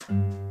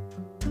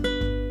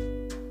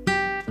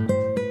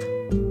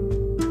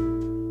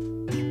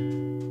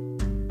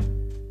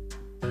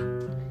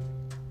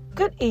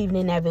Good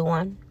evening,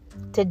 everyone.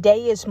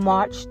 Today is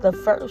March the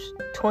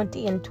 1st,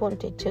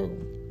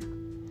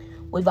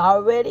 2022. We've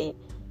already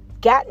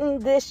gotten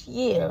this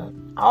year,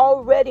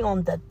 already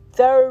on the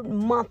third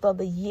month of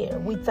the year.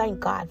 We thank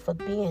God for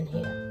being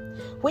here.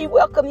 We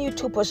welcome you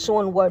to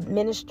Pursuing Word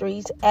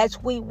Ministries.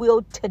 As we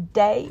will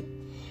today,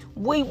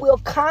 we will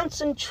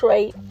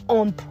concentrate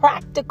on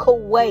practical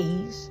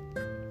ways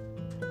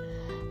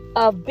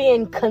of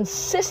being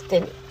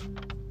consistent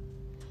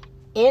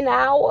in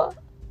our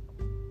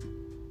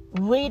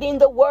reading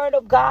the Word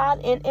of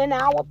God and in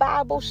our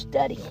Bible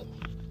studying.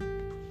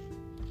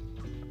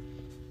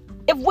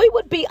 If we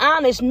would be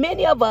honest,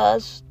 many of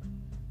us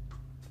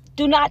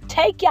do not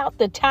take out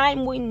the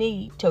time we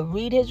need to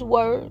read His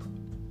Word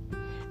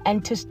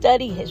and to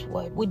study His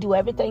Word. We do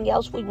everything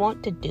else we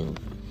want to do.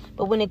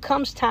 But when it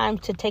comes time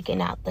to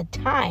taking out the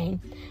time,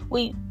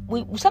 we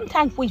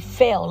sometimes we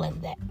fail in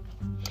that.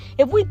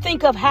 If we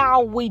think of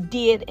how we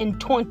did in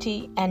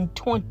 20 and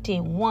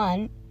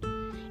 21,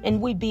 and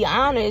we be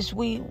honest,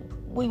 we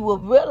will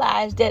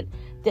realize that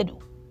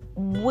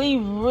we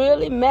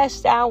really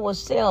messed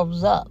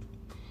ourselves up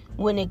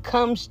when it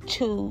comes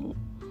to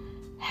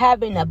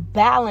having a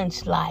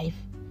balanced life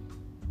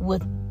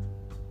with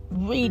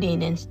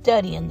reading and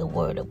studying the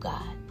Word of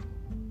God.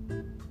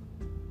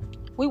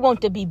 We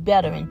want to be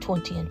better in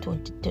 20 and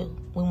 22.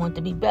 We want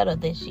to be better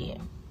this year.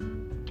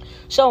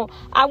 So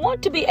I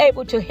want to be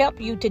able to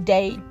help you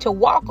today to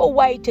walk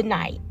away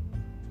tonight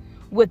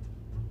with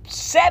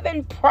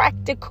 7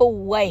 practical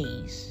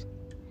ways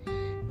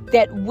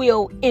that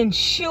will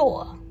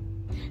ensure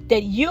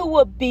that you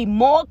will be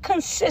more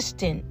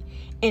consistent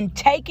in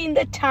taking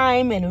the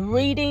time and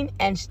reading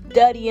and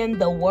studying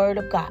the Word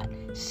of God.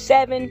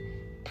 7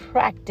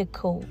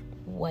 practical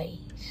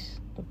ways.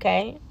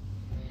 Okay?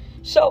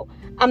 So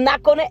I'm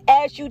not going to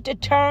ask you to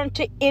turn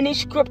to any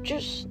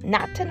scriptures,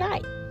 not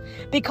tonight,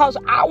 because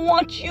I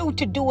want you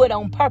to do it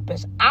on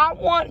purpose. I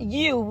want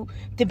you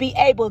to be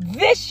able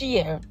this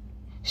year,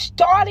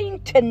 starting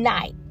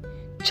tonight,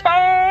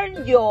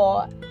 turn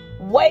your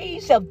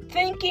ways of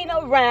thinking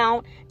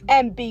around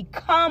and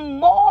become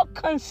more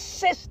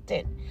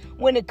consistent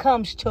when it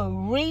comes to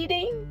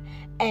reading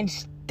and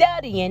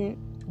studying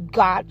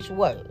God's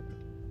Word.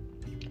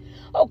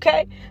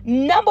 Okay,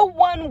 number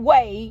one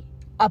way,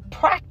 a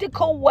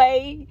practical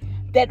way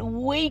that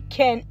we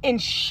can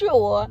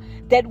ensure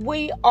that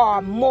we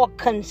are more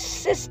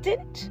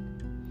consistent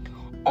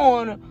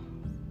on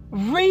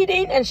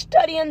reading and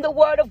studying the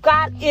Word of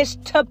God is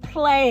to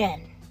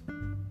plan.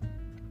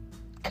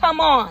 Come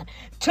on,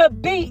 to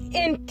be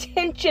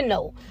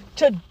intentional,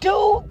 to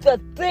do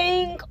the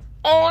thing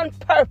on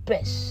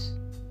purpose.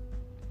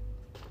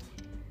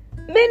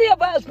 Many of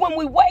us, when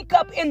we wake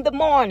up in the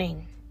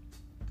morning,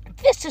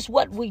 this is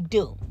what we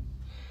do.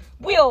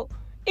 We'll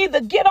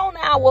either get on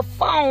our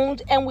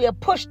phones and we'll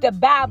push the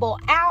Bible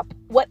out,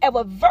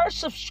 whatever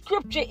verse of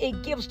scripture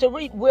it gives to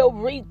read, we'll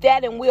read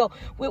that and we'll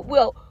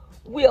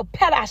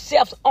pat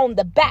ourselves on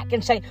the back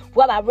and say,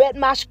 well, I read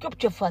my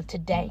scripture for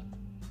today.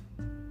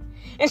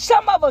 And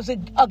some of us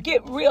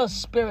get real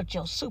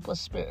spiritual, super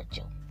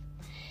spiritual.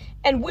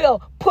 And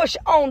we'll push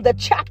on the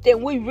chapter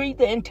and we read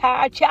the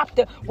entire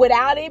chapter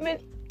without even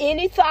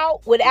any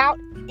thought, without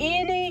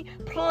any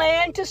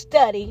plan to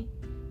study,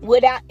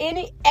 without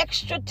any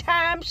extra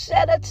time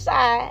set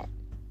aside.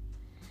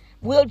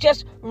 We'll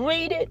just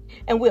read it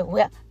and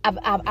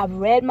I've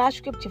read my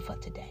scripture for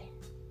today.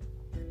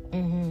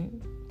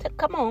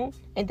 Come on.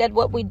 Ain't that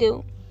what we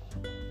do?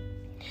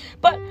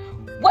 But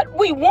what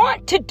we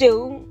want to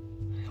do,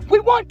 we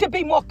want to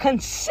be more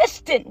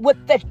consistent with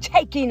the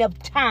taking of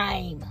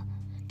time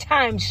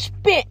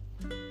spent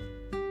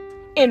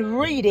in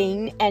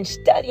reading and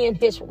studying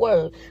His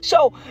Word.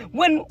 So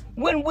when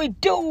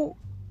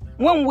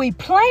we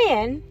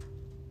plan,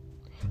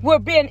 we're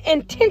being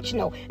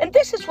intentional. And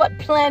this is what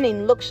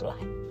planning looks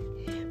like.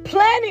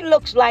 Planning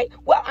looks like,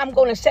 well, I'm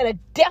going to set a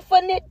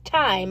definite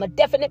time, a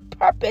definite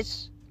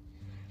purpose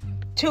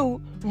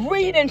to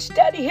read and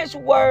study His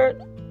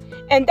Word.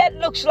 And that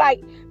looks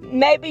like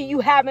maybe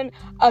you having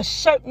a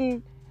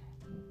certain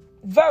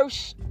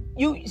verse.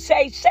 You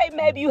say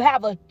maybe you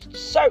have a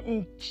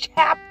certain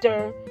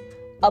chapter,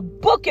 a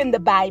book in the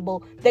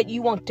Bible that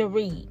you want to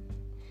read.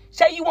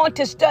 Say you want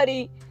to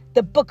study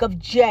the book of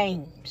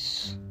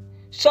James.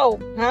 So,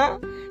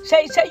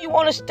 Say you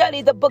want to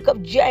study the book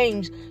of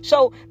James.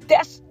 So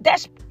that's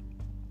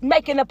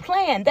making a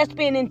plan. That's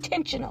being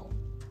intentional.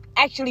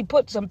 Actually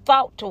put some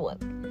thought to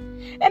it.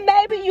 And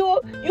maybe you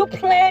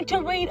plan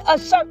to read a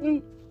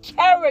certain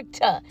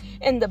character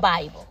in the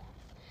Bible.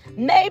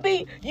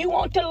 Maybe you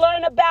want to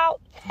learn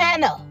about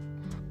Hannah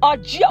or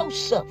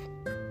Joseph.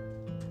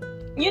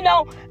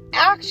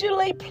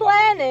 Actually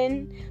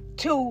planning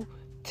to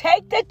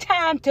take the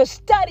time to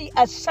study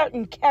a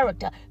certain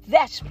character.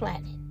 That's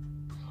planning.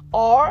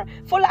 Or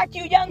for like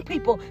you young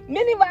people,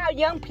 many of our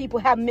young people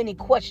have many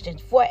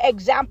questions. For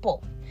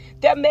example,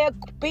 there may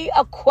be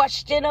a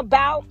question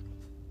about,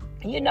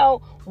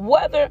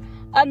 whether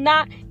or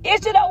not,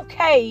 is it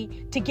okay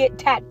to get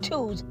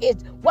tattoos?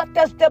 What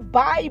does the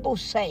Bible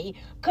say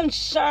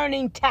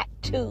concerning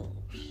tattoos?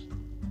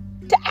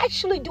 to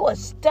actually do a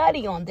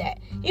study on that.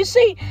 You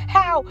see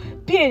how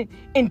being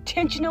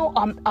intentional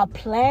on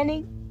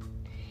planning,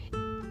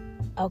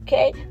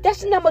 okay,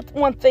 that's the number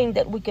one thing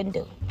that we can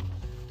do.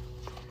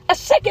 A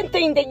second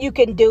thing that you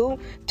can do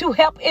to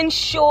help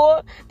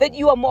ensure that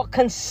you are more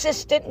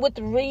consistent with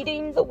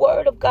reading the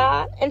Word of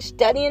God and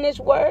studying His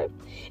Word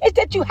is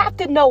that you have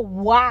to know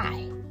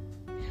why.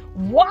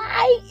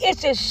 Why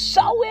is it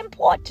so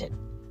important?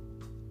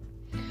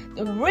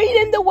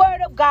 Reading the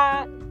Word of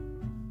God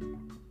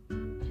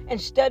and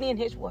studying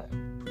His Word.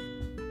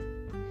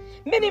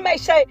 Many may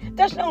say,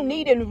 there's no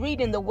need in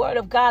reading the Word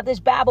of God. This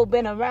Bible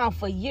been around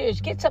for years.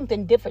 Get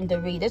something different to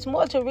read. There's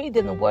more to read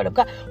than the Word of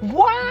God.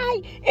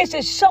 Why is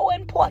it so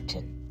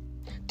important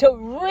to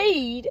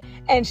read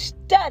and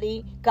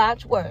study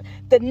God's Word?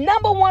 The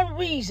number one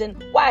reason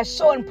why it's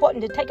so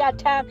important to take our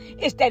time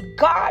is that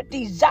God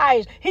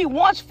desires, He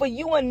wants for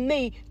you and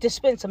me to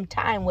spend some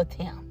time with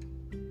Him.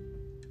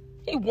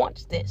 He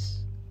wants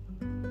this.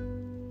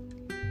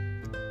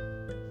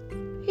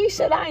 He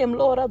said, I am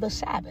Lord of the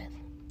Sabbath.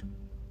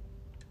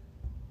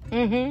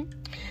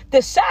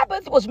 The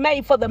Sabbath was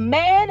made for the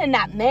man and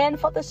not man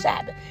for the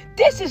Sabbath.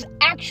 This is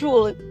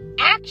actual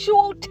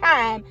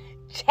time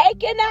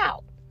taken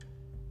out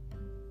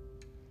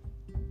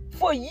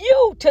for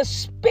you to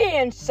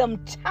spend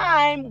some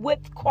time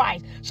with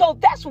Christ. So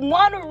that's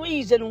one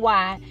reason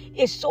why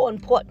it's so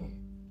important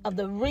of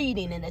the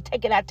reading and the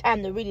taking our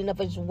time, the reading of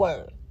His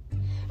Word.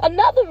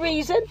 Another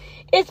reason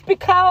is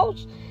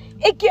because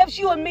it gives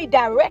you and me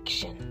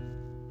direction.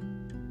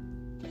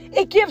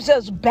 It gives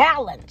us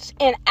balance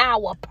in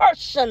our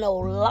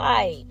personal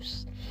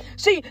lives.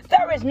 See,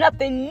 there is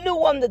nothing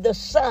new under the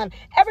sun.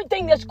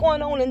 Everything that's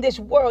going on in this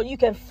world, you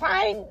can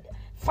find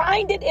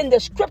it in the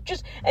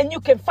scriptures, and you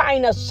can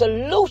find a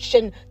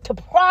solution to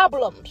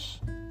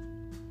problems.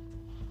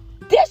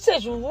 This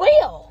is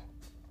real.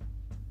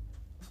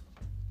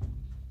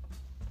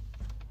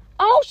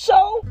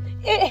 Also,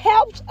 it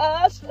helps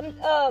us.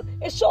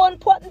 It's so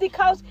important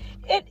because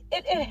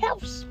it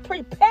helps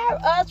prepare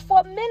us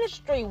for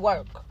ministry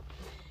work.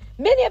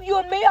 Many of you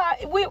and me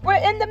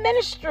we're in the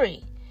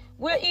ministry.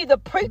 We're either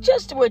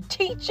preachers, we're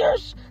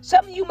teachers.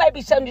 Some of you may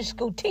be Sunday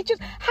school teachers.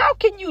 How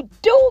can you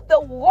do the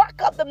work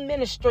of the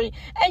ministry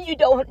and you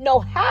don't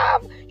know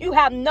how? You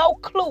have no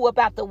clue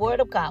about the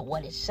Word of God.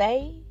 What it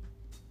say?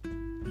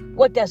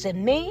 What does it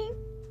mean?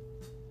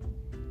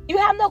 You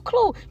have no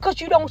clue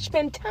because you don't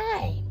spend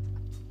time.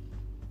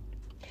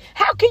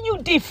 How can you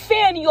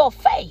defend your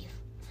faith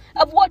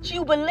of what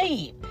you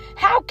believe?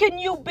 How can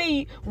you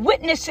be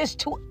witnesses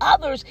to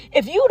others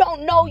if you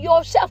don't know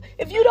yourself,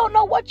 if you don't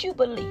know what you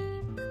believe?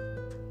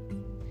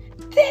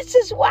 This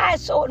is why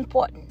it's so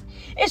important.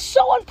 It's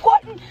so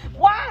important.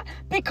 Why?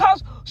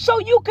 Because so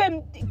you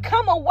can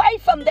come away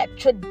from that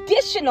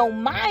traditional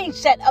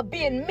mindset of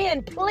being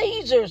men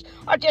pleasers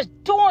or just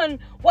doing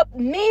what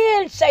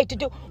men say to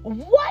do.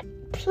 What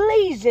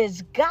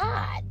pleases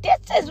God?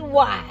 This is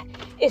why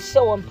it's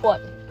so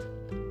important.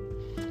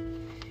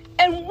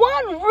 And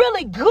one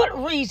really good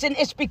reason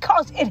is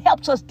because it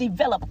helps us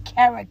develop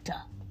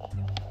character.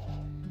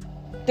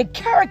 The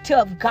character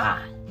of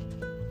God.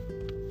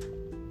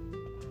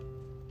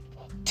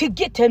 To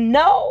get to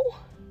know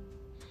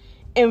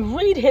and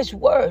read His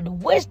Word,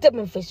 wisdom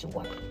of His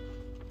Word.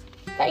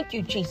 Thank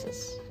you,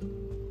 Jesus.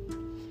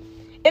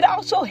 It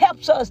also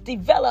helps us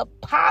develop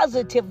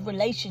positive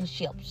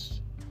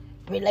relationships.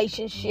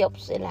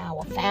 Relationships in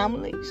our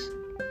families.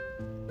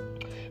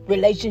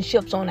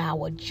 Relationships on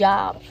our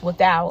jobs, with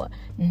our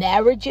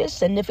marriages,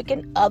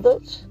 significant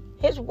others.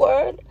 His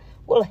Word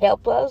will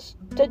help us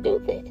to do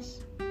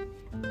this.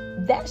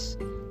 That's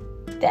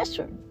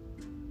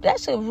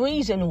a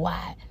reason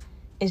why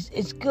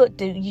it's good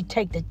that you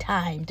take the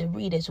time to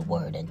read His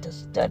Word and to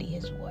study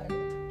His Word.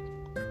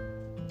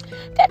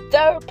 That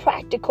third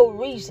practical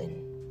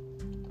reason,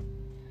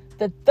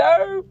 the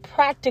third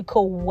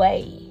practical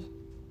way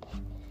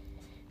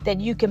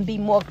that you can be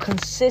more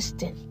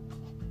consistent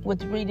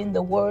with reading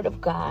the Word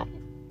of God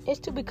is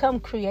to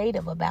become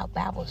creative about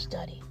Bible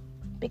study.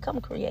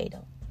 Become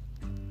creative.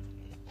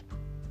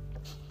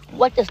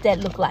 What does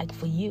that look like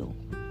for you?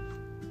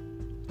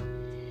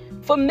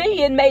 For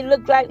me, it may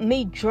look like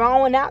me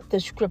drawing out the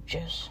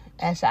scriptures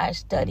as I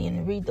study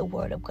and read the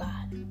Word of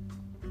God.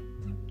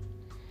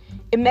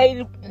 It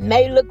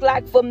may look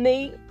like for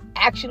me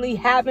actually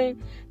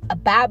having a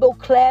Bible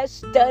class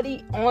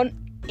study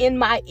in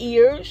my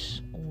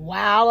ears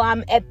while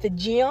I'm at the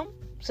gym.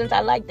 Since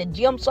I like the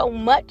gym so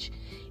much,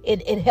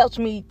 it helps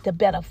me to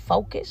better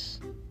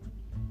focus.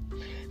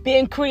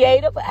 Being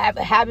creative,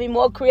 having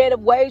more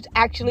creative ways,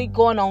 actually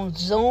going on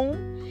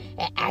Zoom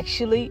and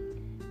actually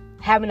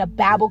having a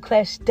Bible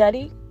class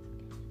study.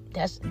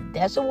 That's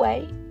a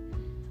way.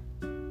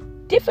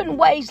 Different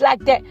ways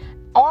like that.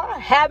 Or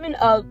having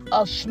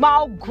a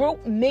small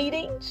group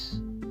meetings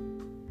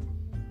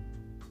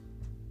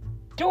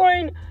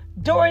during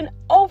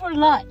over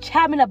lunch,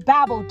 having a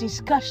Bible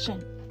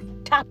discussion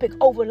topic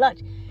over lunch.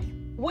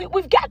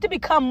 We've got to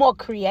become more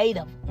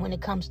creative when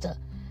it comes to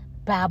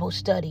Bible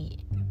study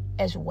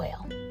as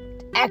well.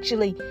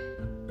 Actually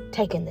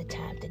taking the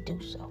time to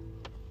do so.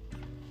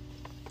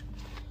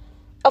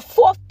 A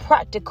fourth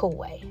practical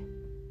way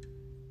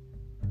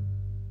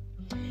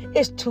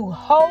is to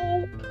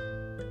hold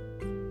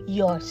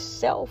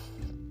yourself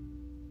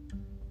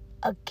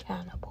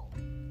accountable.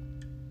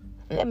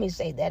 Let me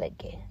say that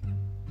again.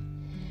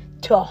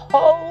 To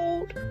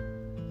hold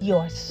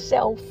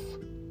yourself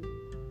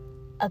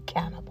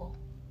accountable.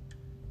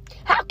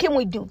 How can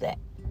we do that?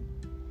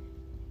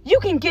 You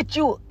can get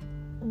you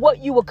what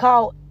you would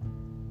call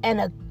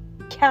an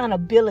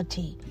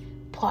accountability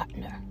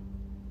partner.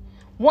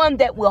 One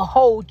that will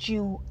hold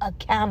you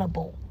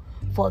accountable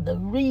for the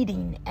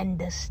reading and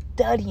the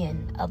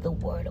studying of the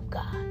Word of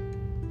God.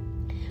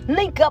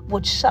 Link up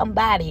with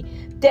somebody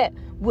that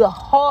will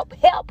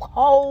help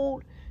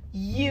hold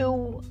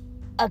you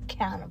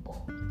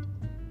accountable.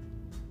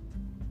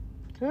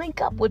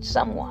 Link up with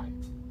someone.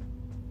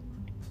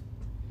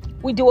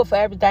 We do it for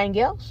everything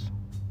else.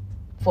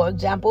 For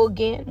example,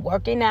 again,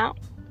 working out.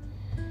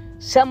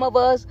 Some of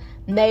us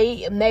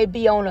may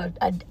be on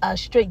a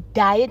strict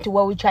diet to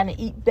where we're trying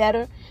to eat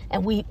better,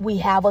 and we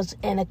have us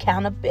an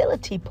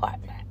accountability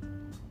partner.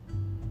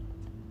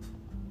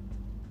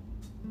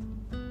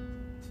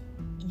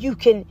 You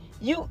can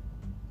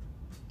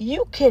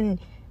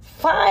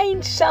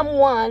find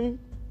someone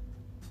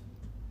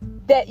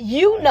that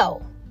you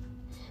know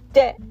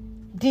that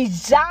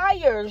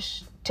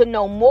desires to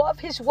know more of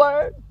His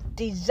Word,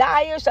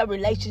 desires a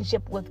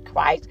relationship with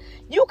Christ.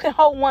 You can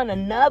hold one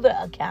another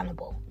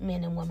accountable,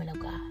 men and women of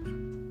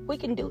God. We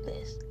can do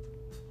this.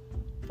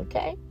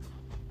 Okay?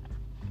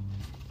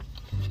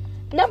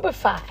 Number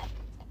 5.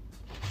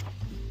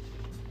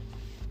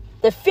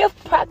 The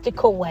fifth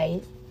practical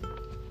way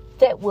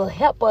that will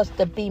help us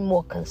to be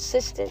more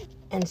consistent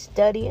in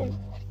studying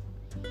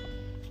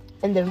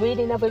and the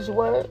reading of His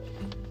Word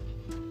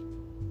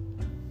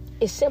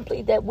is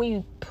simply that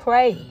we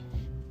pray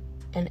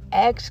and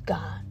ask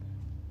God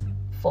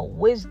for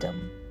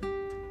wisdom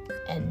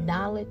and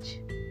knowledge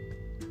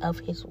of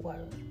His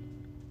Word.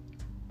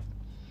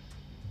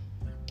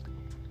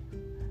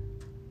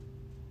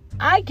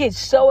 I get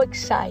so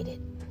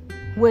excited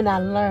when I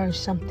learn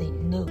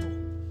something new,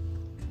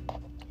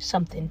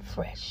 something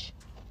fresh.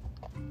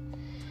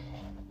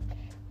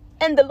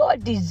 And the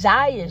Lord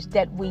desires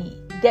that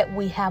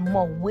we have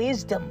more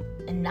wisdom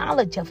and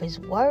knowledge of His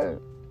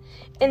Word.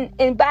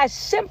 And by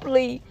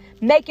simply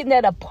making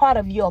that a part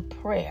of your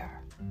prayer,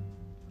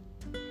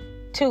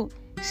 to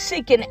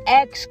seek and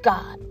ask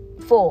God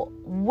for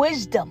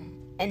wisdom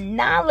and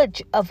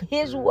knowledge of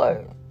His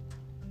Word,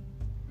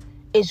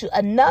 is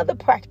another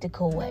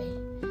practical way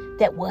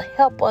that will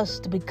help us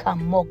to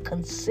become more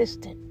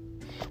consistent.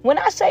 When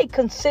I say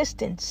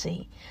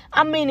consistency,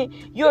 I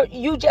mean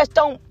you just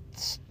don't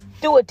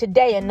do it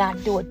today and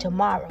not do it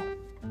tomorrow.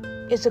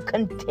 It's a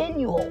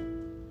continual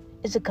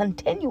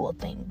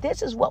thing.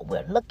 This is what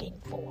we're looking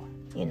for,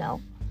 you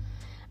know.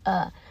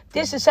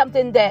 This is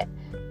something that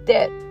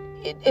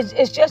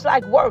it's just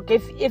like work.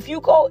 If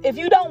you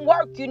don't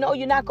work, you know,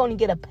 you're not going to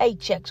get a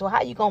paycheck. So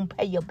how you going to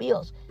pay your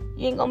bills?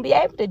 You ain't going to be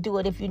able to do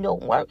it if you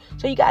don't work.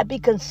 So you got to be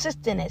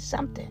consistent at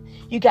something.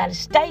 You got to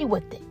stay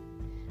with it.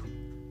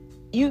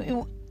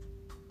 You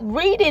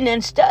reading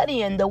and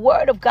studying the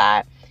Word of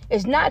God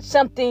is not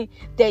something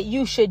that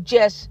you should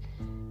just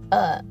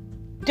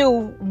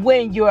do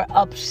when you're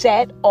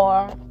upset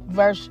or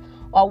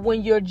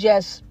when you're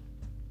just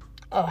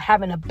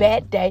having a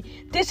bad day.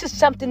 This is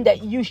something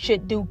that you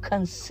should do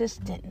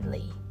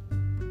consistently.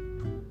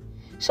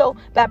 So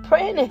by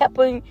praying and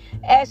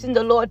asking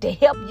the Lord to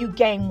help you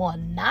gain more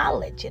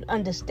knowledge and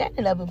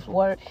understanding of His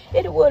Word,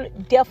 it will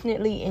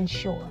definitely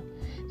ensure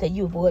that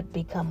you would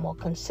become more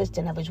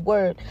consistent of His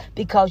Word,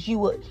 because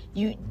you're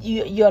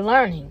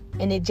learning,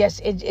 and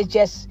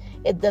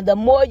the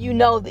more you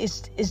know,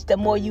 it's the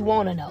more you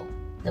want to know,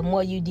 the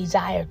more you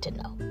desire to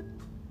know.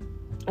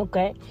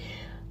 Okay.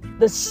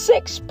 The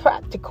sixth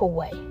practical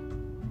way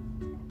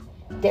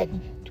that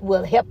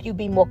will help you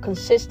be more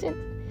consistent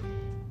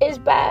is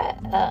by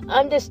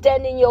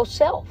understanding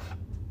yourself.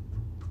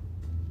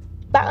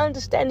 By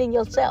understanding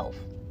yourself.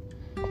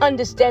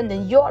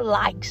 Understanding your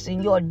likes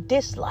and your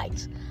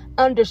dislikes.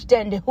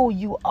 Understanding who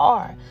you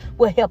are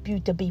will help you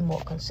to be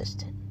more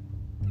consistent.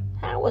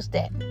 How is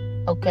that?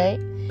 Okay.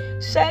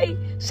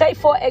 Say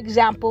for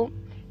example,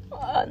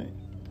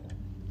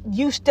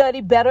 you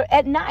study better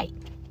at night.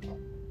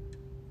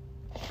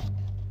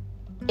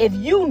 If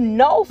you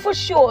know for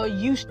sure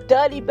you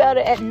study better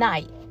at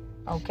night,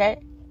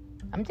 okay?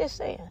 I'm just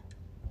saying.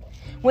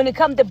 When it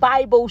comes to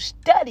Bible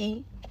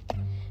study,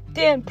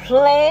 then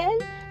plan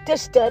to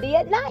study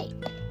at night.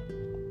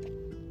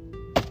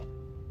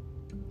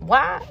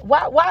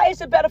 Why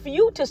is it better for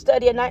you to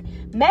study at night?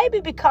 Maybe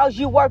because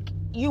you work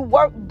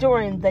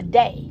during the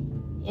day,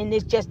 and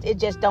it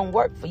just don't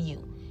work for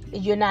you.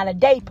 You're not a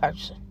day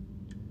person.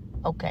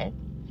 Okay?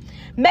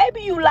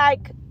 Maybe you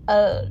like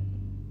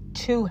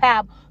to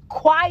have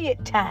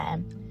quiet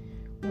time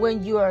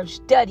when you're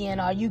studying,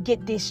 or you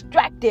get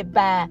distracted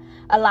by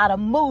a lot of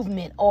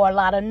movement or a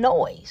lot of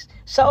noise.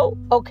 So,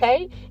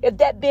 okay, if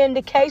that being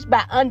the case,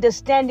 by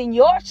understanding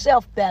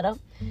yourself better,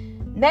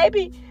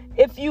 Maybe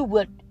if you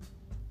would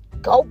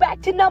go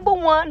back to number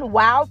one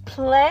while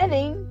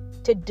planning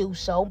to do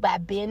so by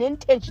being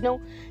intentional,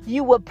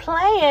 you would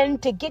plan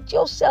to get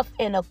yourself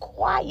in a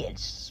quiet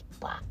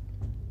spot,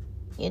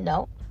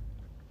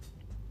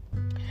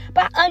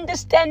 By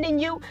understanding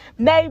you,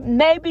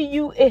 maybe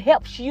it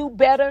helps you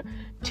better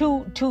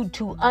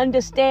to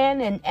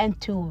understand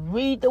and to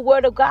read the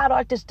Word of God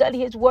or to study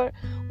His Word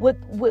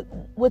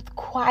with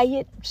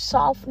quiet,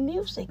 soft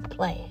music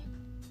playing.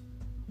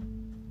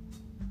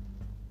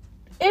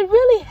 It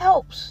really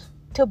helps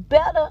to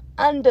better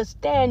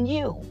understand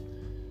you.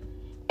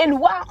 And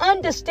while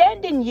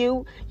understanding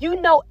you,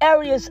 you know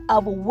areas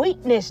of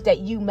weakness that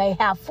you may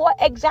have. For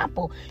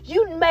example,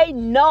 you may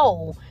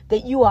know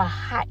that you are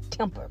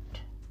hot-tempered.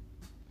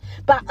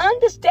 By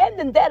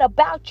understanding that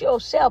about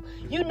yourself,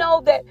 you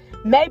know that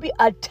maybe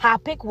a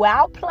topic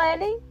while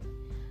planning,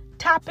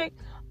 topic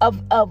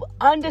of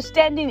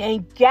understanding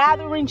and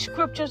gathering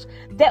scriptures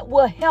that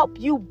will help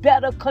you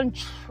better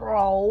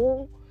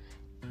control,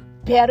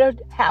 better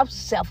have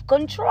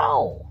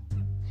self-control.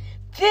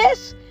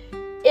 This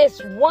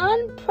is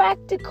one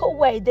practical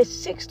way. The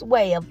sixth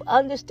way of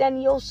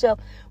understanding yourself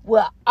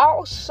will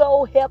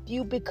also help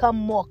you become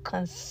more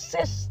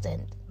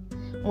consistent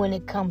when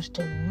it comes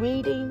to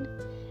reading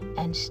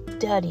and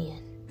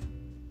studying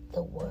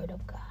the Word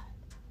of God.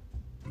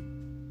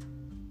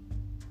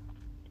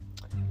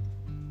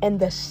 And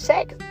the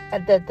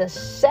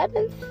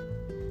seventh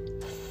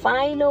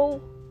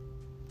final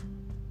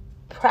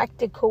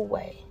practical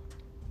way,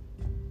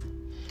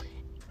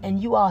 and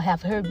you all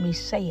have heard me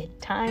say it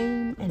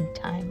time and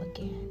time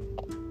again,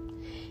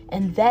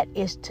 and that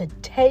is to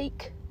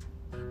take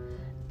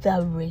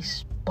the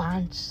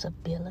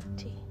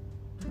responsibility.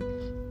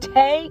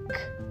 Take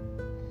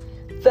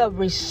the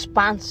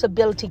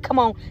responsibility. Come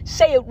on,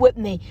 say it with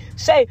me.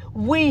 Say,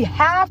 we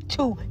have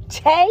to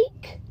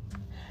take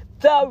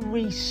the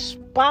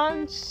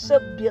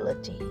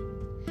responsibility.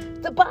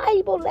 The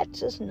Bible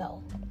lets us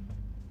know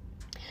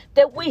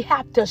that we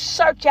have to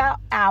search out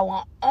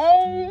our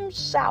own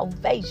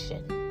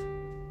salvation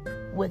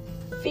with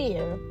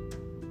fear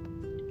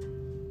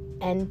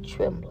and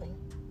trembling.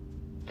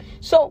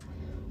 So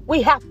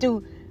we have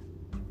to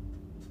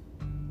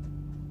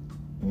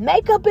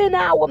make up in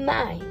our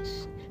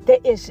minds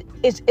that it's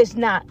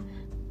not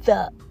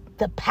the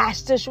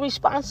pastor's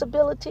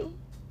responsibility.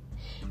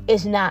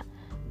 It's not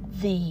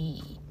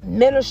the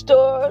minister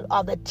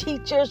or the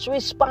teacher's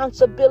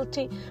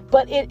responsibility,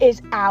 but it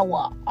is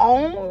our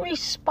own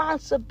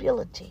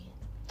responsibility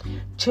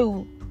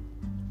to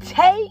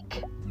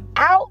take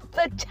out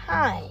the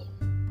time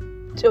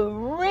to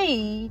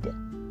read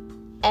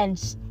and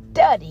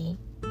study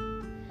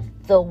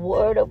the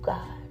Word of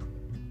God.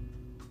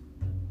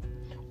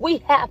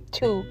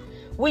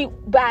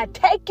 By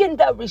taking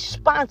the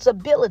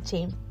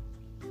responsibility,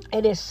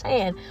 it is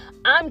saying,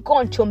 I'm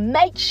going to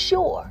make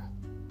sure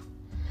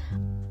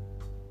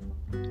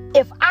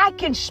if I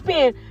can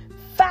spend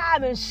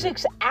 5 and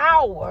 6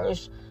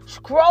 hours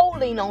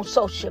scrolling on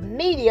social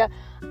media,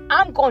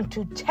 I'm going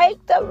to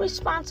take the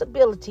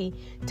responsibility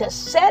to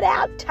set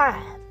out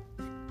time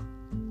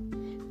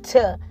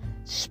to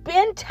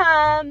spend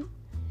time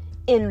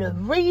in the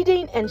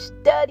reading and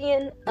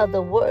studying of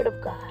the Word of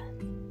God.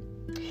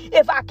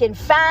 If I can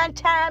find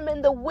time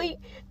in the week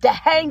to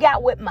hang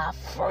out with my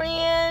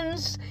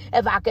friends,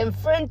 if I can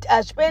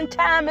spend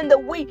time in the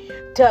week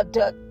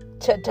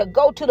to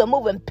go to the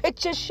moving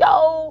picture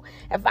show,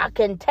 if I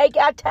can take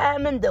out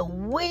time in the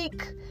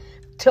week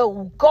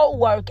to go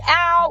work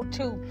out,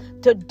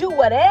 to do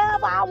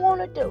whatever I want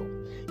to do,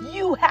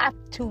 you have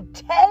to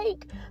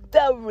take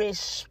the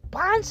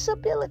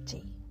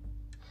responsibility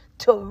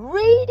to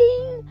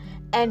reading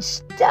and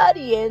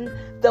studying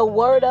the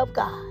Word of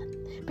God.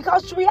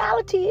 Because the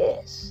reality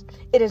is,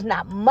 it is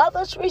not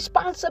mother's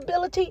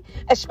responsibility,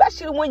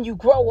 especially when you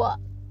grow up.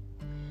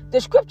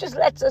 The scriptures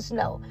lets us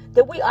know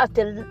that we are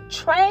to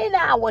train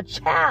our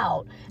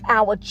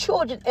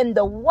children in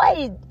the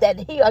way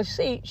that he or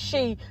she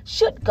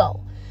should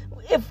go.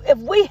 If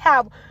we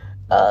have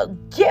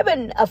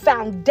given a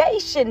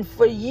foundation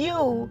for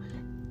you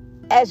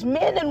as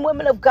men and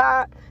women of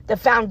God, the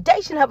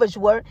foundation of His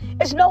Word,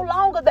 is no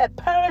longer that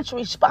parent's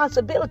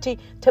responsibility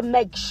to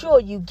make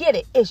sure you get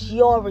it. It's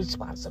your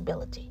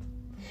responsibility.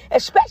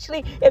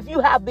 Especially if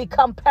you have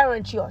become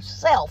parents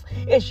yourself.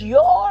 It's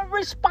your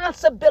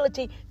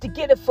responsibility to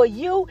get it for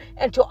you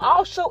and to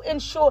also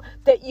ensure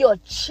that your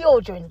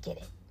children get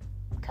it.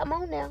 Come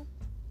on now.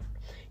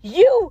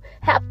 You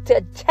have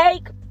to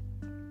take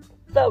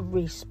the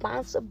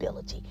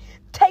responsibility.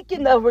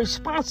 Taking the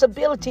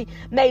responsibility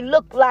may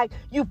look like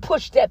you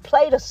push that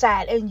plate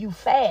aside and you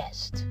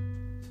fast.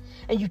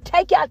 And you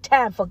take out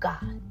time for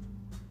God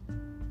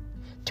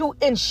to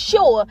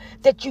ensure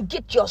that you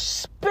get your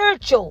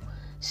spiritual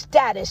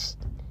status,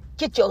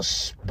 get your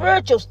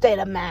spiritual state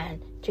of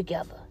mind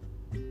together.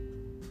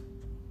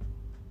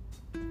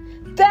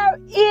 There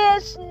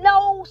is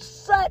no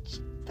such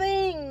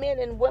thing, men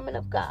and women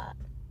of God,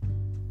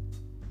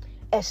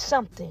 as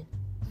something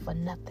for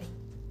nothing.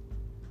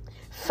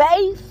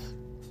 Faith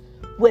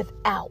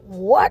without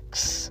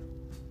works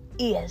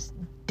is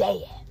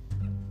dead.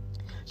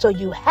 So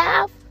you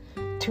have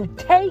to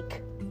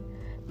take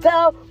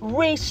the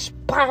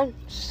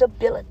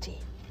responsibility.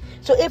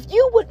 So if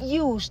you would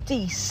use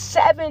these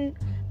 7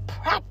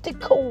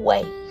 practical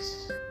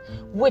ways,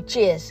 which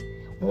is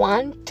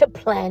 1, to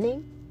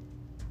planning,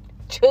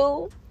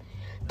 2,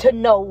 to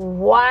know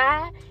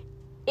why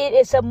it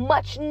is a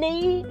much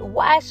need,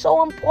 why it's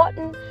so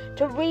important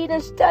to read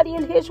and study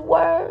in His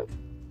Word,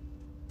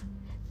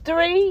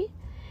 3,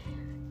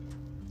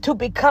 to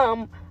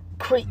become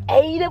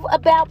creative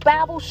about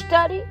Bible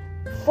study,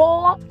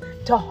 4,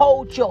 to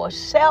hold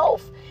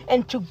yourself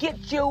and to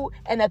get you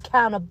an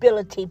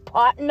accountability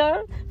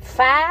partner,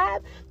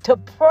 5, to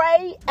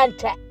pray and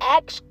to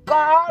ask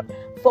God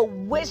for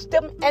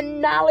wisdom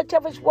and knowledge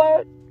of His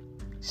Word,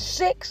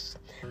 6,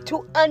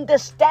 to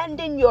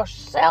understanding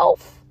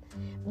yourself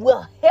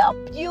will help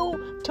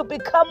you to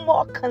become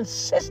more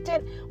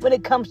consistent when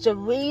it comes to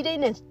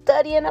reading and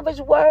studying of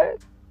His Word,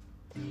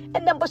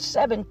 and number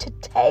 7, to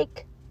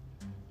take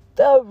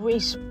the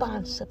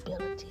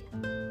responsibility.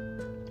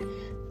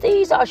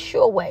 These are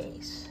sure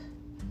ways,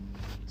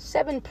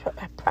 7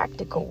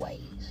 practical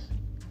ways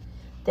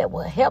that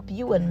will help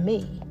you and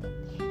me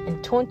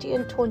in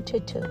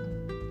 2022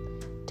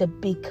 to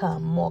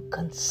become more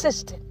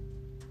consistent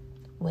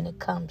when it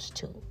comes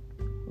to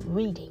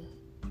reading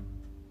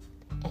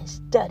and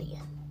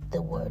studying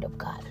the Word of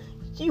God.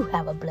 You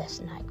have a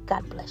blessed night.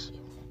 God bless you.